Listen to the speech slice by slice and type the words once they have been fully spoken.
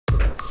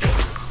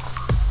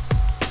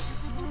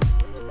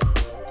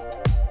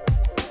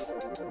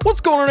What's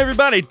going on,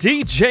 everybody?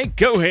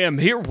 DjGoHam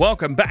here.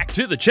 Welcome back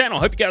to the channel.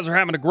 Hope you guys are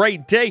having a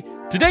great day.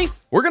 Today,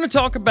 we're going to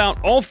talk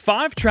about all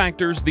 5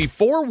 tractors, the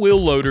 4-wheel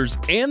loaders,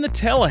 and the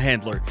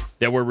telehandler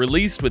that were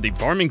released with the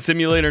Farming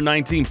Simulator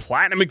 19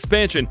 Platinum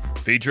expansion,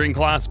 featuring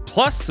Claas,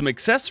 plus some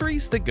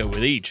accessories that go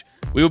with each.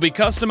 We will be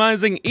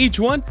customizing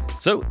each one,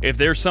 so if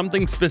there's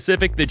something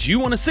specific that you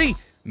want to see,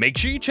 make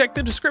sure you check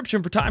the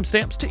description for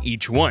timestamps to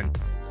each one.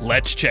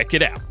 Let's check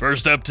it out.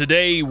 First up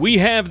today, we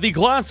have the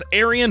Claas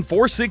Arion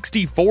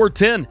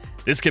 460-410.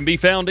 This can be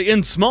found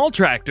in small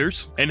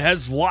tractors and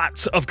has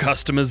lots of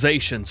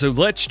customization, so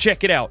let's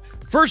check it out.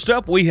 First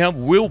up, we have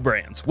wheel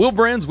brands. Wheel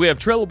brands, we have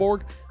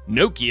Trelleborg,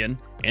 Nokian,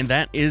 and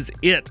that is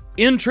it.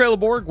 In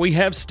Trelleborg, we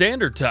have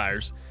standard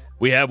tires.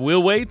 We have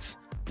wheel weights,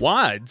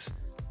 wides,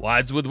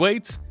 wides with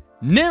weights,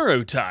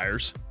 narrow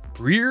tires,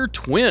 rear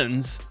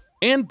twins,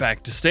 and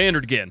back to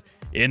standard again.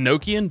 In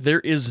Nokian, there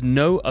is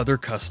no other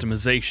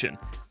customization.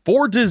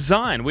 For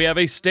design, we have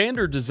a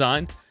standard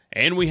design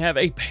and we have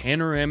a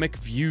panoramic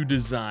view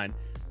design.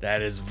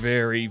 That is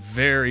very,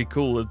 very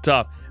cool at the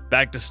top.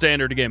 Back to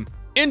standard again.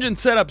 Engine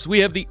setups, we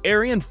have the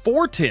Arion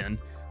 410,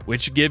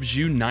 which gives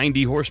you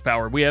 90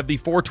 horsepower. We have the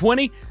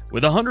 420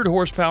 with 100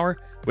 horsepower.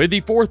 We have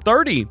the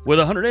 430 with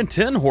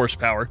 110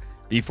 horsepower.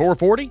 The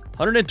 440,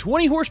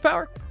 120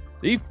 horsepower.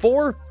 The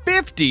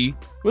 450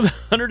 with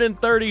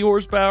 130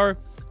 horsepower.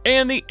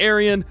 And the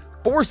Arion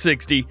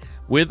 460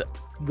 with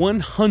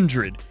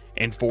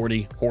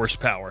 140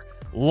 horsepower.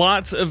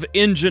 Lots of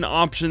engine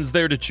options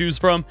there to choose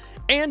from,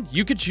 and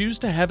you could choose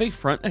to have a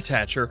front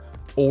attacher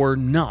or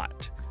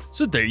not.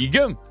 So there you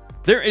go.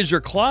 There is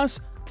your Claas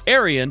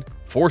Arion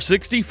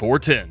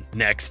 460-410.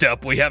 Next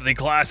up, we have the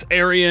Claas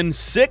Arion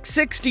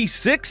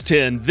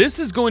 660-610. This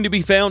is going to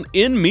be found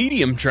in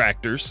medium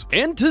tractors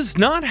and does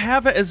not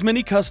have as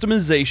many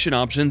customization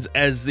options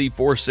as the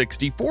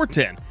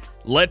 460-410.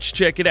 Let's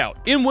check it out.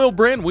 In wheel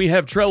brand, we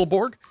have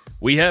Trelleborg,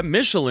 we have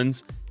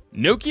Michelin's,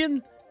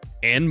 Nokian,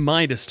 and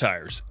Midas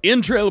tires.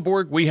 In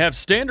Trelleborg, we have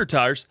standard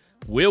tires,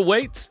 wheel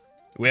weights,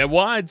 we have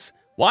wides,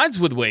 wides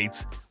with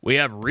weights, we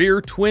have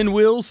rear twin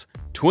wheels,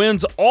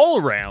 twins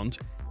all around,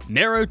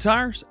 narrow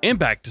tires, and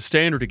back to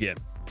standard again.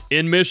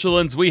 In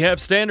Michelin's, we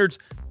have standards,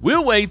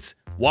 wheel weights,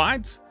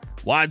 wides,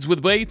 wides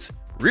with weights,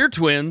 rear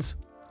twins,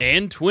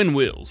 and twin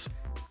wheels.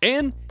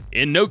 And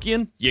in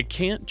Nokian, you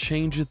can't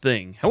change a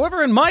thing.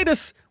 However, in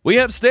Midas, we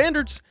have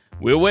standards,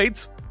 wheel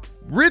weights,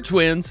 rear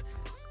twins,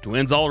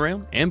 twins all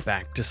around, and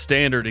back to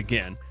standard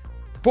again.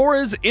 For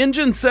as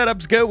engine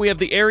setups go, we have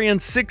the Arion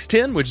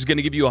 610, which is going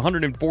to give you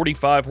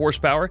 145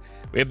 horsepower.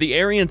 We have the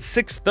Arion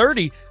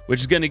 630, which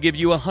is going to give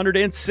you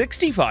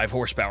 165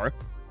 horsepower.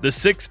 The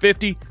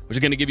 650, which is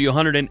going to give you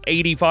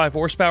 185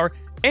 horsepower.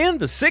 And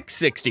the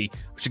 660,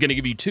 which is going to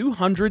give you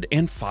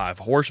 205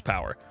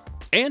 horsepower.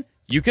 And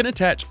you can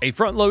attach a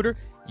front loader,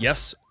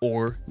 yes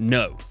or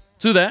no.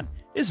 So that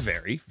is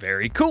very,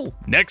 very cool.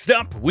 Next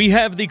up, we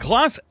have the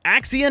Claas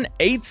Axion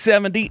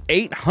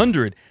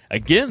 870-800.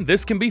 Again,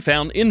 this can be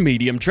found in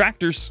medium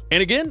tractors.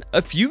 And again,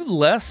 a few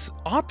less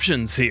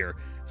options here.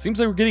 Seems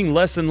like we're getting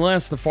less and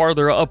less the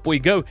farther up we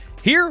go.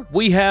 Here,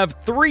 we have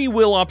 3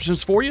 wheel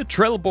options for you,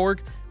 Trelleborg,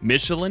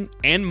 Michelin,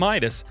 and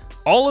Midas.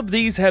 All of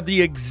these have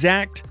the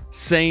exact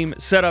same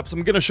setups.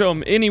 I'm going to show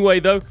them anyway,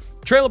 though.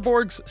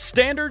 Trelleborg's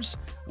standards,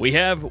 we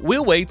have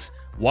wheel weights,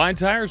 wide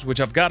tires, which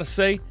I've got to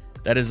say,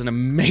 that is an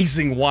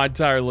amazing wide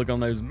tire look on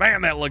those.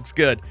 Man, that looks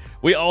good.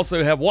 We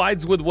also have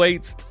wides with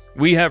weights.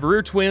 We have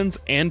rear twins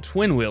and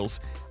twin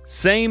wheels.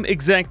 Same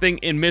exact thing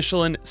in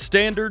Michelin.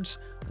 Standards,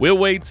 wheel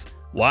weights,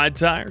 wide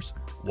tires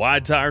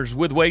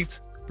with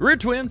weights, rear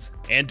twins,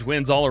 and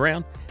twins all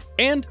around.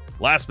 And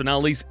last but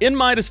not least, in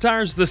Midas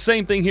tires, the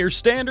same thing here.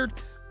 Standard,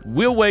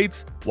 wheel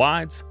weights,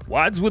 wides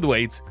with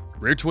weights,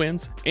 rear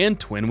twins, and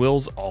twin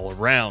wheels all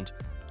around.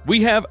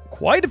 We have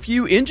quite a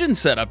few engine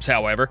setups,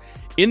 however.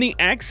 In the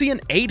Axion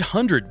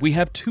 800, we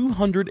have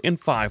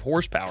 205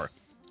 horsepower.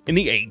 In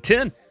the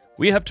 810,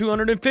 we have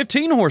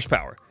 215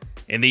 horsepower.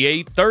 In the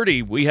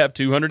 830, we have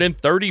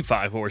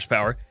 235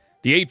 horsepower.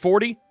 The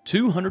 840,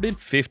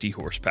 250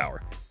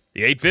 horsepower.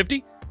 The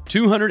 850,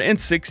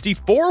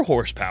 264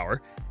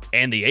 horsepower.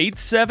 And the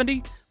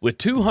 870 with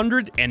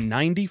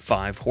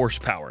 295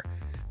 horsepower.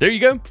 There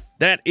you go.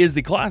 That is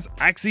the Claas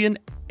Axion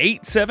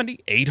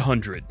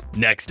 870-800.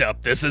 Next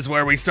up, this is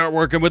where we start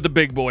working with the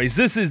big boys.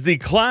 This is the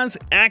Claas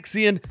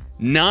Axion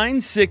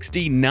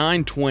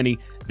 960-920.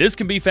 This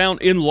can be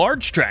found in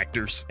large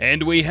tractors,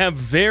 and we have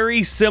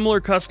very similar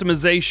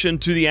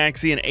customization to the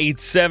Axion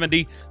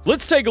 870.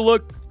 Let's take a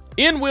look.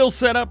 In wheel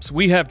setups,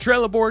 we have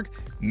Trelleborg,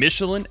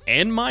 Michelin,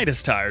 and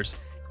Midas tires.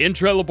 In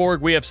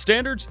Trelleborg, we have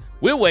standards,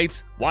 wheel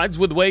weights, wides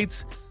with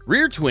weights,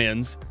 rear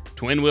twins,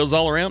 twin wheels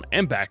all around,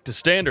 and back to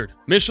standard.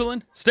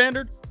 Michelin,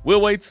 standard, wheel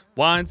weights,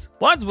 wides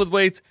with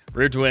weights,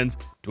 rear twins,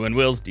 twin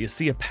wheels. Do you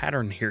see a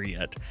pattern here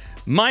yet?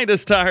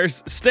 Midas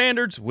tires,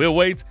 standards, wheel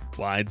weights,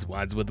 wides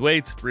with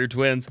weights, rear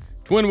twins,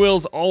 twin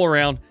wheels all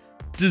around.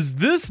 Does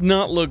this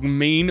not look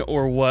mean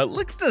or what?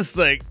 Look at this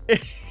thing.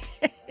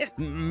 It's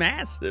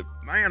massive.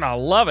 Man, I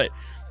love it.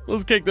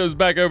 Let's kick those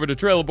back over to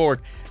Trelleborg.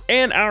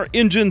 And our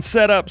engine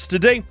setups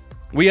today,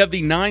 We have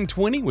the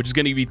 920, which is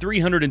going to give you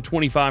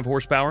 325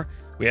 horsepower.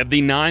 We have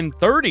the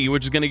 930,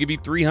 which is going to give you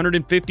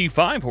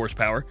 355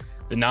 horsepower.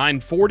 The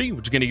 940,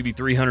 which is going to give you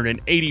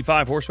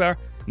 385 horsepower.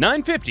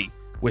 950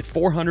 with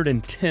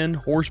 410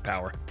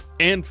 horsepower.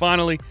 And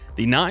finally,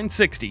 the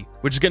 960,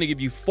 which is going to give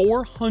you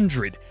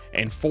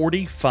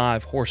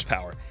 445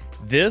 horsepower.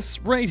 This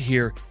right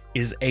here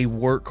is a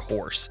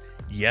workhorse.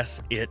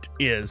 Yes, it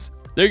is.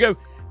 There you go.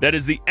 That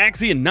is the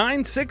Axion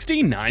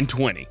 960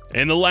 920.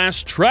 And the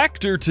last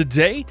tractor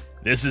today,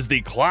 this is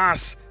the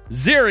Claas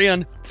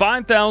Xerion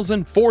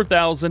 5000,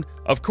 4000.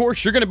 Of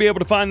course, you're going to be able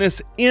to find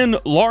this in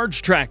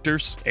large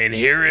tractors. And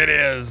here it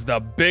is, the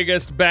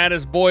biggest,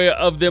 baddest boy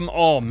of them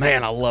all.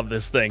 Man, I love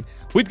this thing.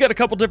 We've got a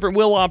couple different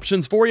wheel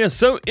options for you.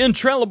 So in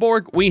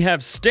Trelleborg, we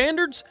have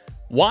standards,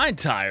 wide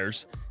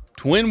tires,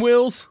 twin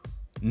wheels,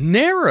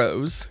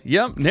 narrows.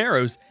 Yep,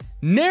 narrows.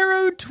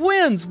 Narrow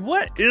twins.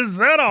 What is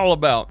that all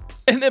about?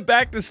 And then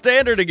back to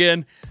standard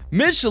again.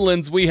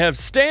 Michelin's, we have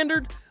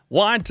standard,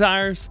 wide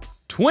tires,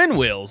 twin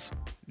wheels,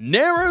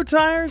 narrow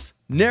tires,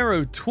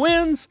 narrow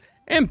twins,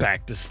 and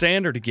back to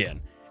standard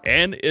again.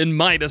 And in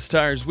Midas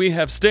tires, we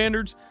have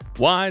standards,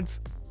 wides,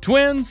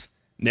 twins,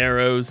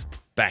 narrows,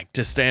 back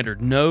to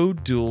standard. No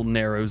dual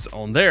narrows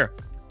on there.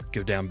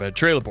 Go down by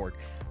Trelleborg.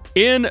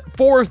 In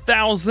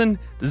 4000,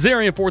 the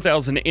Xerion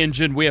 4000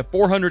 engine, we have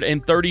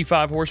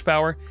 435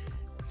 horsepower.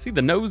 See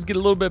the nose get a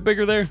little bit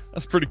bigger there?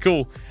 That's pretty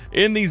cool.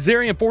 In the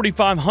Xerion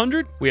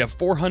 4500, we have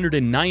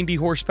 490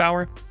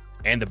 horsepower.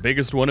 And the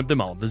biggest one of them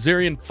all, the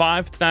Xerion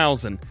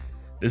 5000.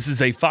 This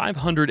is a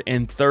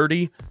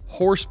 530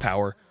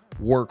 horsepower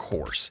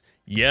workhorse.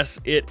 Yes,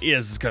 it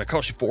is. It's going to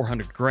cost you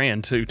 400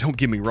 grand too, don't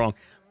get me wrong.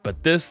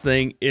 But this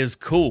thing is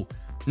cool.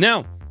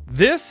 Now,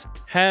 this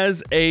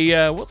has a,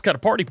 well, it's got a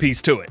party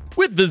piece to it.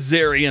 With the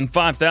Xerion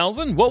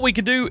 5000, what we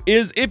can do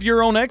is, if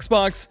you're on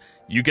Xbox,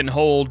 you can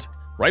hold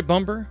right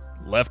bumper,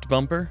 left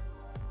bumper,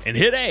 and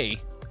hit A.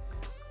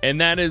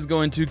 And that is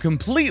going to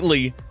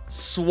completely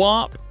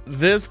swap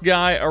this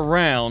guy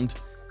around.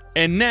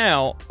 And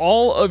now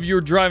all of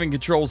your driving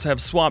controls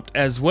have swapped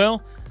as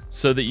well,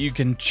 so that you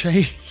can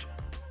change.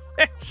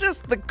 It's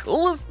just the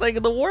coolest thing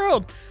in the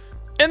world.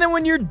 And then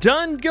when you're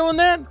done going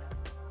that,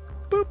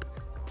 boop,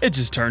 it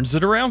just turns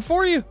it around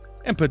for you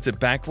and puts it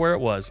back where it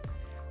was.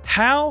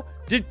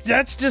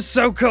 That's just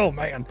so cool,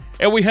 man.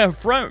 And we have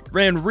front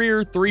and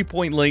rear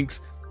 3-point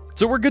links,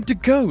 so we're good to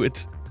go.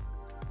 It's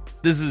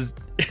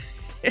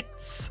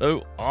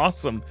so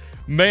awesome.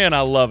 Man,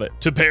 I love it.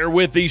 To pair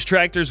with these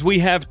tractors, we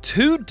have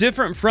two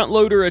different front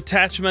loader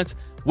attachments,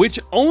 which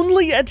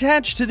only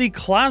attach to the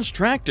Claas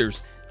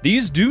tractors.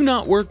 These do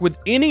not work with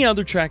any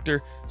other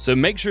tractor, so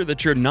make sure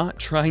that you're not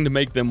trying to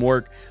make them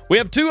work. We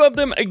have two of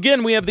them.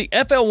 Again, we have the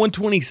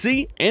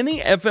FL120C and the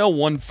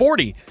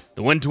FL140.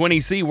 The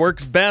 120C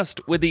works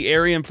best with the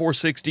Arion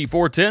 460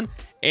 410,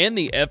 and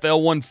the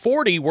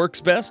FL140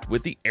 works best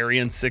with the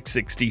Arion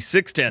 660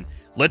 610.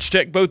 Let's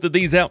check both of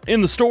these out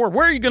in the store.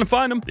 Where are you going to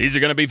find them? These are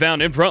going to be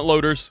found in front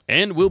loaders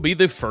and will be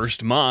the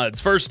first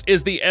mods. First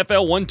is the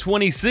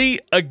FL120C.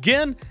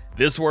 Again,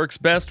 this works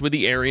best with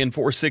the Arion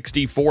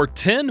 460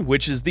 410,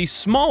 which is the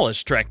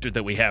smallest tractor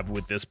that we have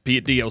with this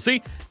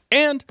DLC,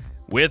 and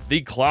with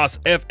the Claas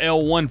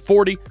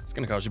FL140. It's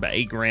going to cost you about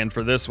 8 grand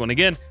for this one.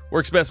 Again,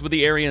 works best with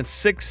the Arion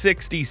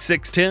 660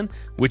 610,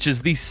 which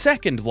is the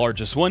second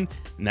largest one,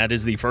 and that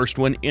is the first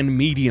one in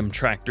medium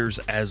tractors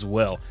as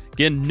well.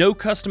 Again, no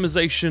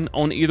customization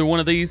on either one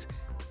of these,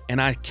 and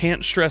I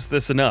can't stress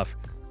this enough.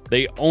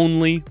 They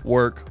only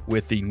work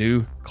with the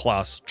new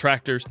Claas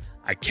tractors.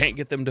 I can't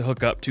get them to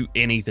hook up to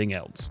anything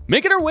else.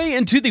 Making our way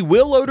into the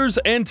wheel loaders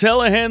and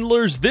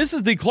telehandlers, this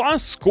is the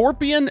Claas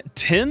Scorpion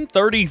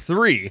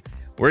 1033.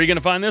 Where are you going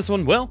to find this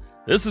one? Well,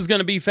 this is going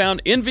to be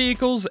found in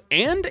vehicles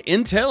and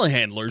in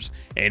telehandlers.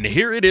 And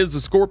here it is, the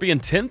Scorpion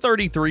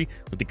 1033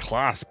 with the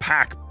Claas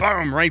pack.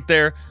 Boom, right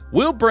there.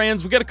 Wheel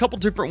brands, we got a couple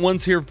different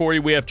ones here for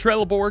you. We have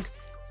Trelleborg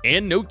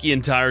and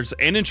Nokian tires.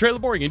 And in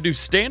Trelleborg, you can do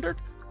standard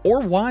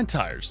or wide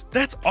tires.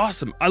 That's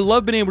awesome. I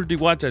love being able to do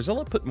wide tires. I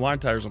love putting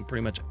wide tires on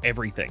pretty much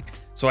everything.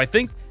 So I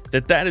think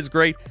that is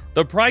great.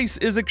 The price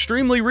is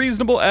extremely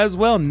reasonable as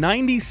well.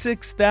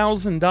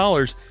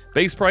 $96,000.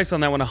 Base price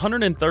on that one,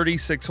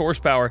 136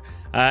 horsepower.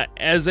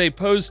 As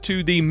opposed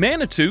to the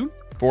Manitou,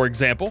 for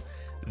example,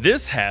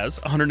 this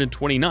has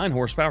 129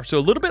 horsepower, so a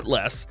little bit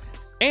less.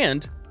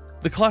 And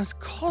the Claas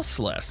costs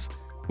less,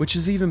 which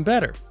is even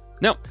better.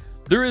 Now,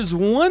 there is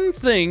one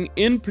thing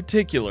in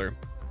particular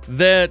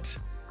that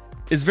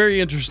is very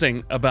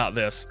interesting about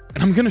this,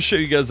 and I'm going to show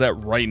you guys that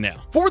right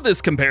now. For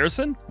this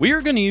comparison, we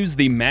are going to use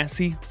the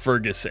Massey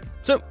Ferguson.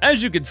 So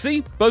as you can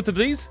see, both of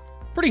these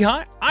pretty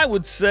high. I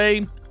would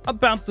say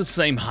about the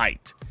same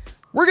height.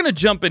 We're going to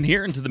jump in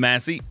here into the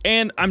Massey,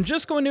 and I'm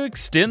just going to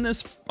extend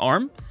this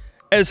arm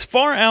as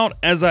far out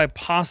as I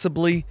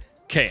possibly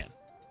can.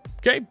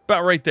 Okay,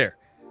 about right there.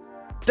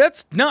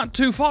 That's not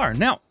too far.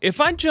 Now,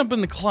 if I jump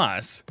in the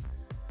Claas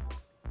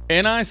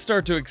and I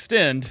start to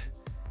extend,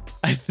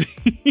 I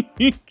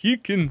think you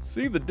can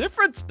see the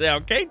difference now,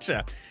 can't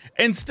you?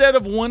 Instead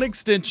of one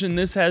extension,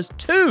 this has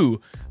two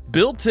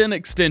built-in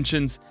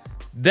extensions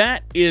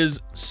That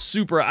is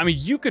super. I mean,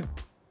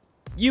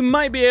 you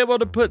might be able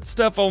to put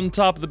stuff on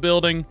top of the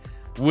building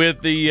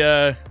with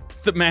the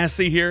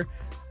Massey here,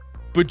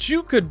 but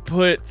you could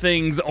put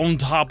things on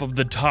top of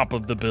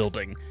the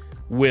building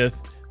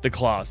with the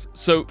Claas.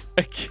 So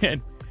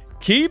again,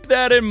 keep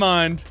that in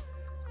mind.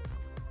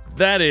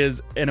 That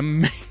is an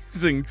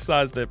amazing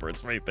size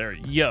difference right there.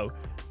 Yo,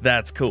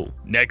 that's cool.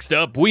 Next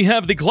up, we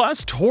have the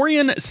Claas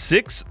Torion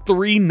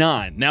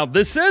 639. Now,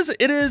 this says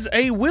it is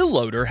a wheel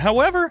loader.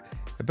 However,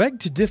 I beg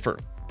to differ.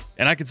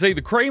 And I could say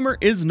the Kramer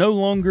is no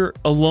longer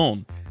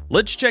alone.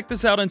 Let's check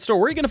this out in store.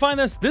 Where are you going to find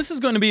this? This is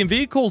going to be in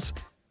vehicles,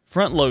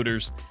 front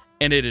loaders,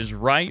 and it is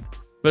right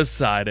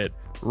beside it.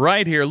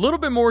 Right here. A little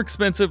bit more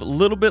expensive, a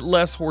little bit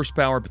less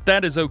horsepower, but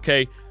that is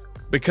okay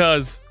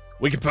because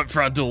we can put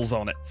front duals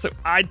on it. So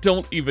I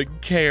don't even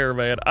care,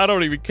 man. I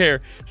don't even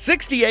care.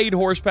 68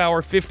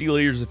 horsepower, 50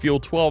 liters of fuel,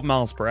 12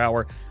 miles per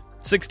hour,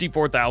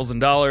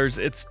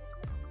 $64,000.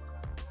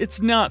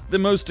 It's not the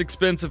most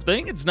expensive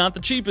thing. It's not the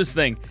cheapest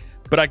thing.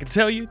 But I can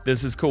tell you,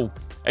 this is cool.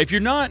 If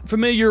you're not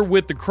familiar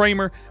with the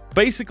Kramer,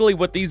 basically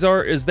what these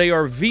are is they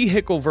are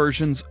vehicle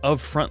versions of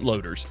front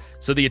loaders.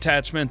 So the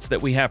attachments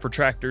that we have for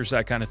tractors,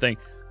 that kind of thing,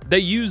 they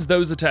use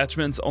those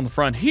attachments on the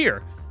front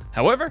here.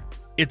 However,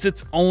 it's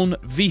its own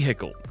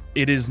vehicle.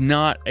 It is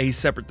not a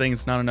separate thing.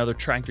 It's not another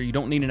tractor. You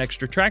don't need an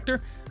extra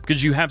tractor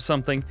because you have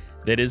something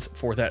that is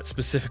for that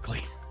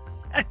specifically.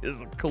 That is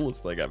the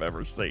coolest thing I've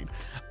ever seen.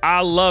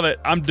 I love it.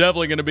 I'm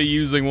definitely going to be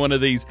using one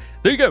of these.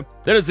 There you go.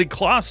 That is the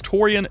Claas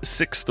Torion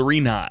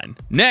 639.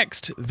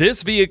 Next,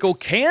 this vehicle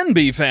can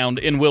be found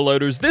in wheel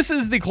loaders. This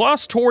is the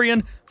Claas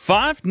Torion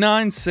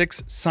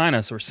 596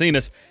 Sinus, or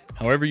Sinus,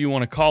 however you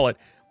want to call it.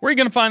 Where are you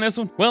going to find this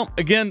one? Well,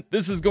 again,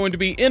 this is going to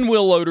be in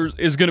wheel loaders,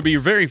 is going to be your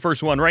very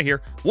first one right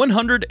here.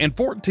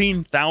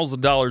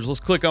 $114,000. Let's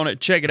click on it,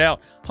 check it out.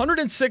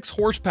 106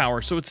 horsepower,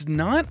 so it's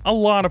not a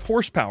lot of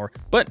horsepower,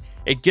 but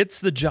it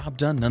gets the job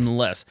done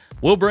nonetheless.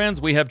 Wheel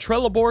brands, we have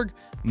Trelleborg,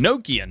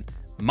 Nokian,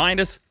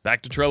 Midas,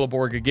 back to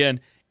Trelleborg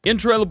again. In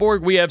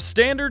Trelleborg, we have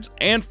standards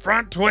and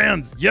front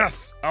twins.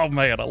 Yes! Oh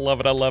man, I love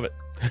it, I love it.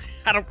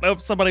 I don't know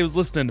if somebody was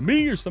listening to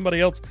me or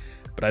somebody else,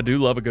 but I do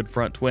love a good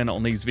front twin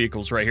on these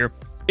vehicles right here.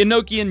 In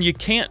Nokian, you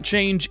can't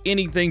change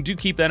anything. Do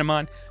keep that in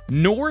mind.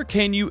 Nor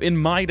can you in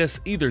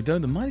Midas either, though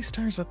the Midas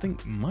tires, I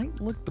think,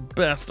 might look the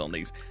best on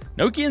these.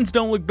 Nokians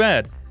don't look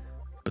bad,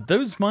 but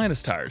those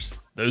Midas tires,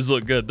 those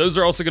look good. Those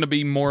are also going to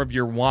be more of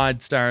your wide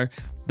tire,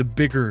 the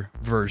bigger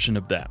version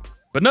of that.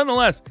 But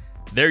nonetheless,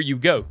 there you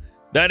go.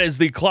 That is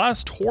the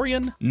Claas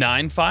Torion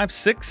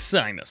 956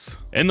 Sinus.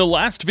 And the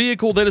last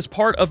vehicle that is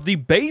part of the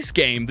base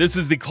game, this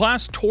is the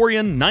Claas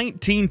Torion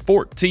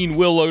 1914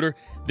 wheel loader.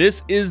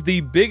 This is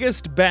the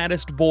biggest,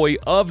 baddest boy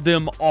of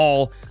them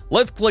all.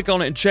 Let's click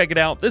on it and check it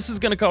out. This is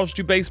going to cost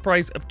you base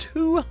price of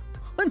 $200.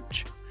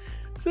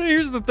 So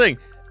here's the thing,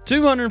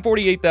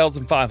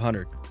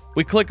 $248,500.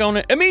 We click on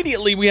it,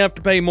 immediately we have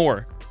to pay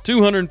more,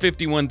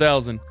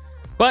 $251,000.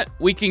 But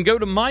we can go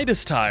to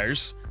Midas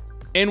tires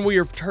and we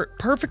are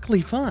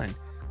perfectly fine.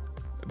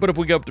 But if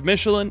we go up to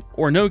Michelin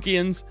or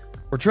Nokians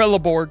or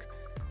Trelleborg,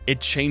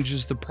 it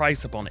changes the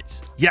price up on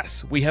it.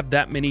 Yes, we have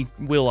that many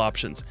wheel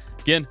options.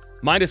 Again,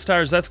 Midas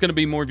tires, that's going to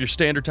be more of your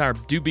standard tire.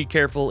 Do be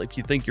careful if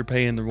you think you're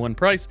paying the one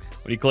price.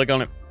 When you click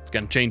on it, it's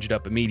going to change it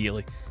up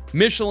immediately.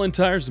 Michelin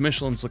tires, the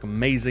Michelins look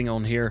amazing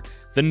on here.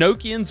 The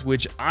Nokians,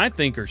 which I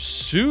think are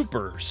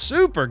super,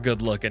 super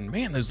good looking.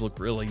 Man, those look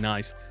really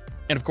nice.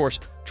 And of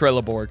course,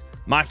 Trelleborg,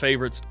 my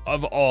favorites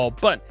of all.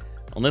 But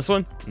on this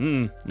one,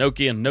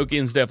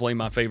 Nokian's definitely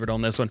my favorite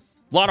on this one.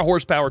 A lot of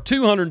horsepower,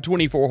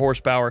 224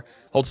 horsepower,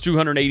 holds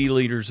 280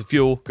 liters of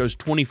fuel, goes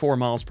 24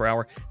 miles per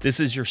hour. This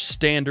is your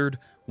standard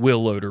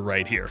wheel loader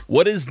right here.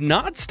 What is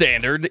not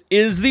standard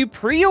is the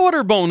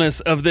pre-order bonus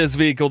of this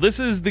vehicle. This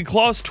is the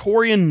Claas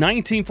Torion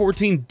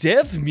 1914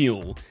 Dev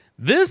Mule.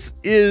 This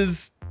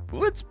is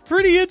what's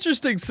pretty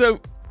interesting. So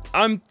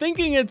I'm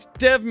thinking it's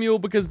Dev Mule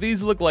because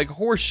these look like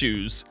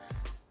horseshoes.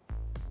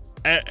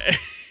 It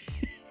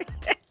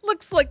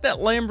looks like that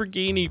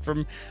Lamborghini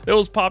that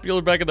was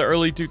popular back in the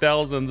early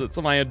 2000s that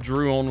somebody had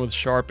drew on with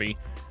Sharpie.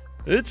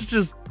 It's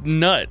just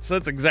nuts.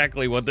 That's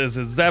exactly what this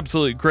is. It's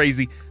absolutely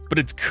crazy, but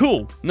it's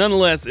cool.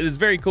 Nonetheless, it is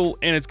very cool,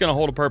 and it's going to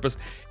hold a purpose.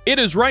 It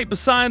is right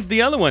beside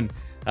the other one.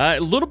 A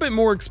little bit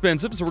more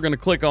expensive, so we're going to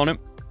click on it.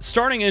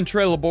 Starting in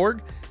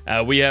Trelleborg,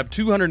 we have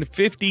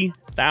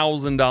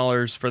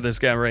 $250,000 for this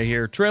guy right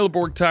here.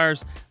 Trelleborg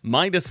tires,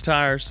 Midas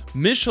tires,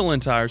 Michelin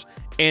tires,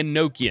 and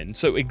Nokian.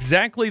 So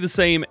exactly the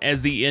same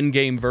as the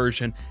in-game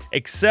version,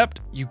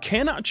 except you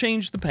cannot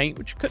change the paint,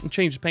 which you couldn't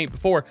change the paint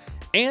before,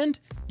 and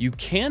you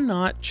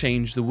cannot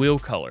change the wheel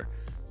color.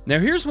 Now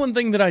here's one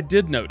thing that I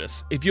did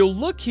notice. If you'll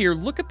look here,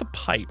 look at the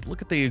pipe,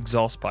 look at the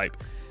exhaust pipe.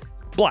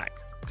 Black,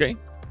 okay?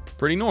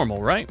 Pretty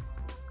normal, right?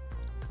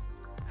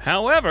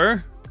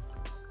 However,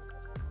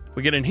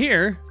 we get in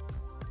here,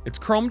 it's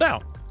chromed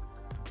out.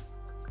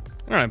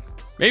 All right,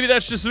 maybe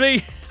that's just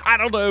me. I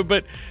don't know,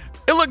 but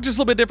it looked just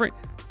a little bit different.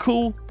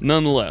 Cool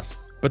nonetheless.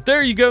 But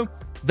there you go.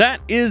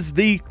 That is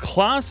the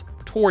Claas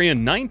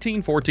Torion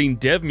 1914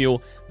 Dev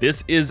Mule.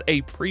 This is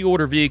a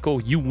pre-order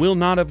vehicle. You will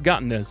not have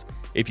gotten this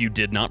if you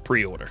did not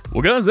pre-order.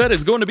 Well guys, that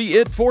is going to be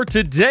it for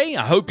today.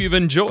 I hope you've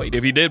enjoyed.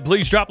 If you did,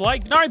 please drop a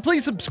like. And alright,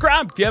 please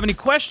subscribe. If you have any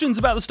questions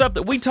about the stuff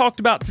that we talked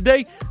about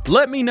today,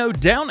 let me know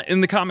down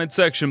in the comment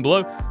section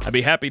below. I'd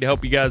be happy to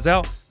help you guys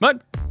out.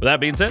 But with that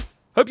being said,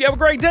 hope you have a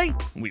great day.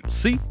 We will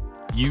see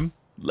you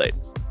later.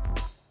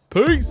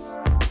 Peace.